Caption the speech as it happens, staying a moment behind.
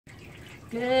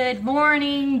Good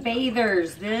morning,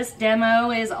 bathers. This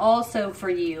demo is also for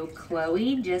you.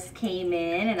 Chloe just came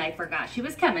in and I forgot she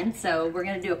was coming, so we're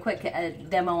gonna do a quick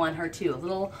demo on her too. A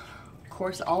little, of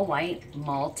course, all white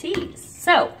Maltese.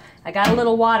 So I got a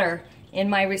little water in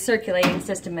my recirculating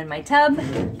system in my tub,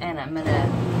 and I'm gonna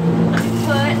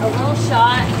put a little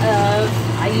shot of,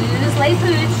 I use Lay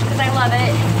Pooch because I love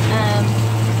it,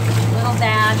 little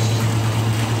dash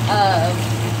of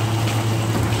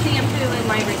shampoo in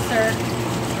my recirc.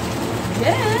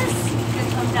 Yes, here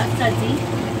comes that sudsy.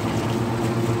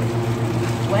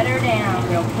 Wet her down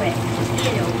real quick.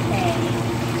 Get okay.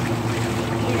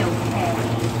 Get okay.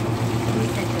 You're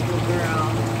such a good girl.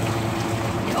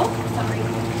 Oh, sorry.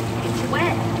 Get you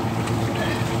wet.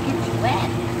 Get you wet.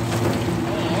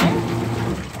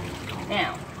 And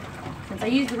now, since I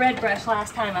used the red brush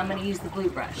last time, I'm going to use the blue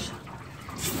brush.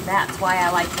 That's why I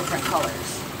like different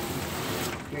colors.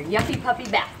 Your Yuppy Puppy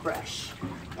Bath Brush.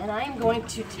 And I'm going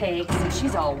to take, since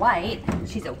she's all white,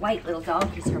 she's a white little dog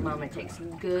because her mama takes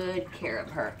good care of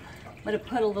her. I'm going to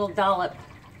put a little dollop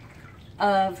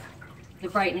of the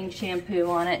brightening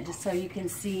shampoo on it just so you can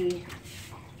see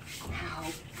how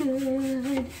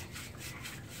good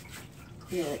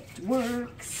it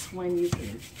works when you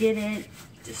can get it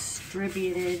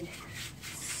distributed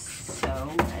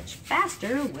so much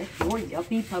faster with your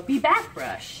Yuppy Puppy Bath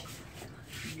Brush.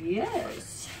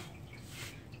 Yes.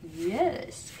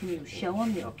 Yes. Can you show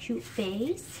them your cute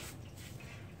face?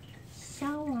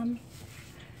 Show them.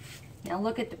 Now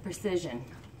look at the precision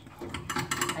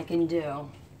I can do.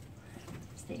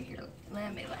 Stay here.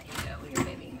 Let me let you go here,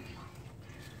 baby.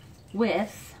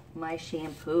 With my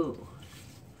shampoo.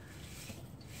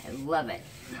 I love it.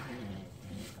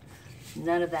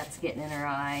 None of that's getting in her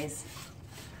eyes.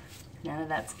 None of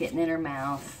that's getting in her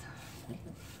mouth.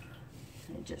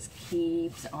 It just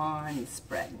keeps on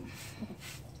spreading.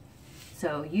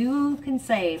 So you can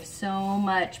save so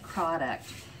much product.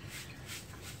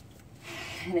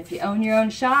 And if you own your own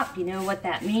shop, you know what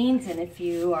that means. And if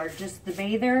you are just the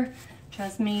bather,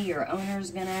 trust me, your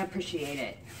owner's gonna appreciate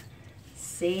it.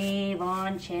 Save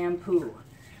on shampoo.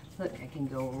 Look, I can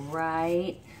go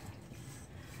right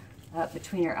up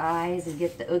between her eyes and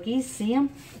get the oogies. See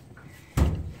them?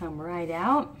 Come right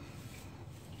out.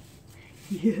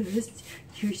 Yes,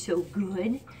 you're so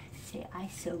good. Say, I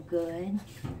so good.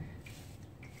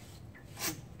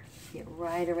 Get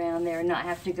right around there and not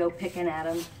have to go picking at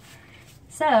them.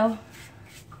 So,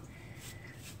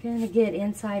 gonna get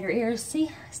inside her ears. See,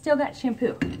 still got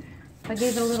shampoo. If I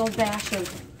gave it a little dash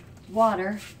of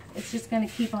water, it's just gonna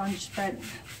keep on spreading.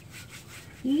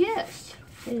 Yes,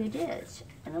 it is.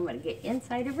 And I'm gonna get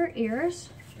inside of her ears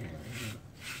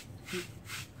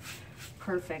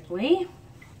perfectly.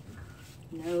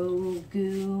 No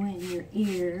goo in your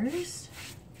ears.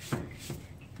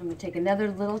 I'm gonna take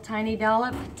another little tiny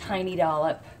dollop,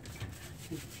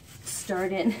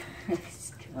 start in,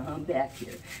 come back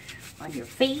here, on your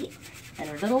feet and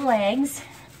her little legs.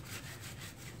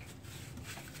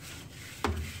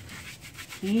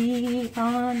 Keep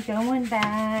on going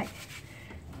back,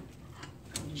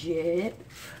 jip,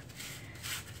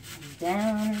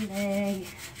 down her leg,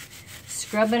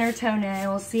 scrubbing her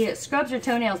toenails. See, it scrubs her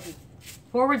toenails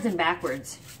forwards and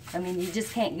backwards. I mean, you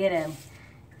just can't get them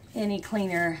any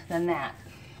cleaner than that.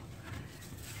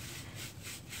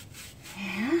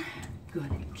 Yeah,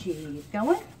 gonna keep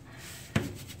going.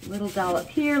 Little dollop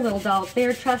here, little dollop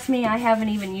there. Trust me, I haven't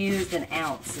even used an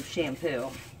ounce of shampoo.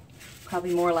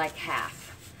 Probably more like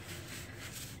half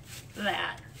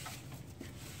that.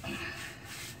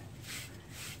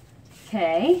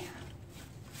 Okay.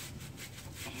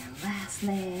 And last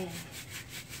leg.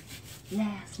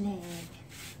 Last leg.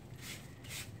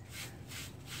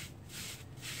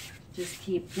 Just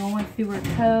keep going through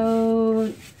her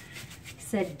coat.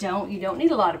 Said you don't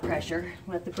need a lot of pressure.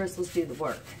 Let the bristles do the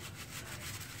work.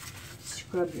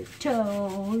 Scrub your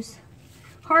toes.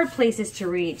 Hard places to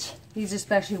reach. These are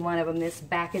especially one of them, this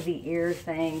back of the ear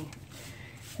thing.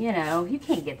 You know, you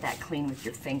can't get that clean with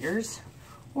your fingers.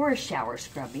 Or a shower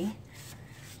scrubby.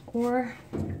 Or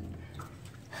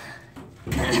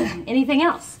anything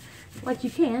else. Like you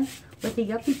can with the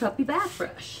Yuppy Puppy Bath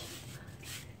Brush.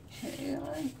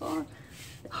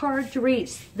 Hard to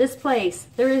reach. This place,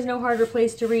 there is no harder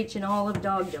place to reach in all of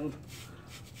dogdom.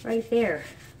 Right there.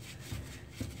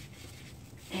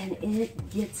 And it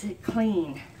gets it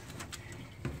clean.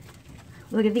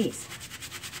 Look at these.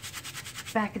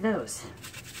 Back of those.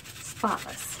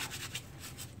 Spotless.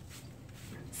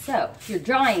 So, your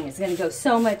drying is going to go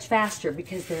so much faster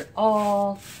because they're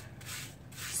all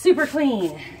super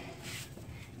clean.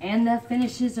 And the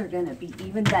finishes are gonna be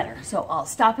even better. So I'll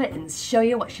stop it and show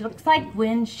you what she looks like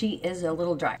when she is a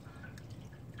little dry.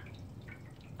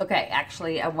 Okay,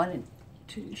 actually I wanted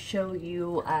to show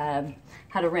you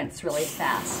how to rinse really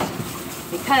fast,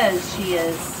 because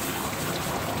this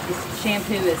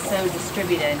shampoo is so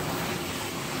distributed.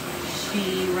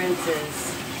 She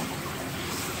rinses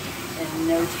in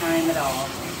no time at all.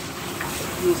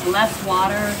 Use less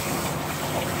water,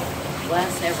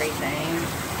 less everything.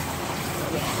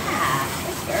 Yeah,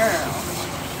 good girl.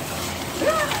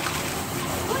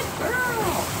 Good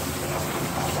girl.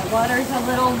 The water's a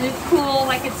little bit cool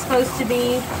like it's supposed to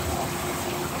be.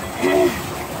 I'm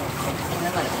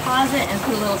gonna let it pause it and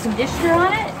put a little conditioner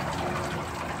on it,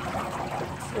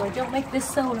 so I don't make this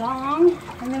so long.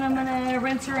 And then I'm gonna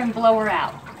rinse her and blow her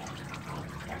out.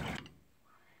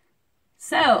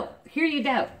 So here you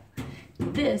go.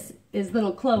 This is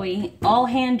little Chloe, all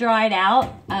hand dried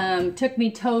out. Took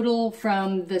me total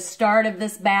from the start of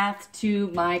this bath to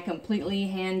my completely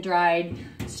hand dried,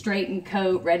 straightened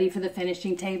coat, ready for the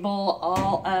finishing table,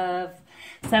 all of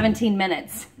 17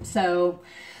 minutes. So,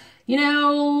 you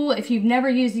know, if you've never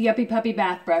used a Yuppy Puppy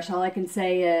Bath Brush, all I can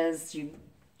say is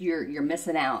you're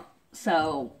missing out.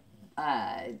 So,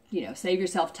 you know, save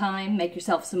yourself time, make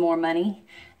yourself some more money,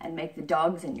 and make the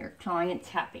dogs and your clients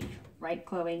happy. Right,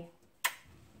 Chloe?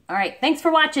 All right, thanks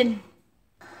for watching.